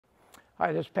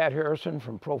Hi, this is Pat Harrison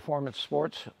from Proformance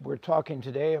Sports. We're talking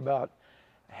today about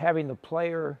having the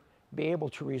player be able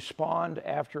to respond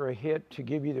after a hit to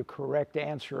give you the correct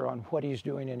answer on what he's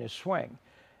doing in his swing.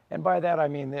 And by that I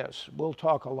mean this. We'll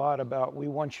talk a lot about we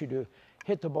want you to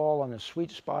hit the ball on the sweet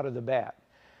spot of the bat.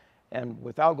 And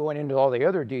without going into all the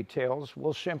other details,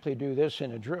 we'll simply do this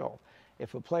in a drill.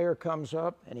 If a player comes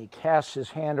up and he casts his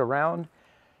hand around,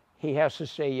 he has to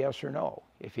say yes or no.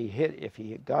 If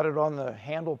he got it on the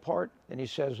handle part, then he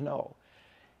says no.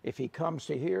 If he comes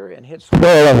to here and hits the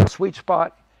ball on the sweet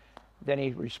spot, then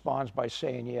he responds by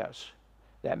saying yes.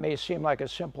 That may seem like a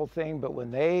simple thing, but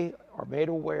when they are made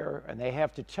aware and they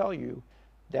have to tell you,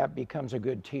 that becomes a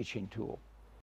good teaching tool.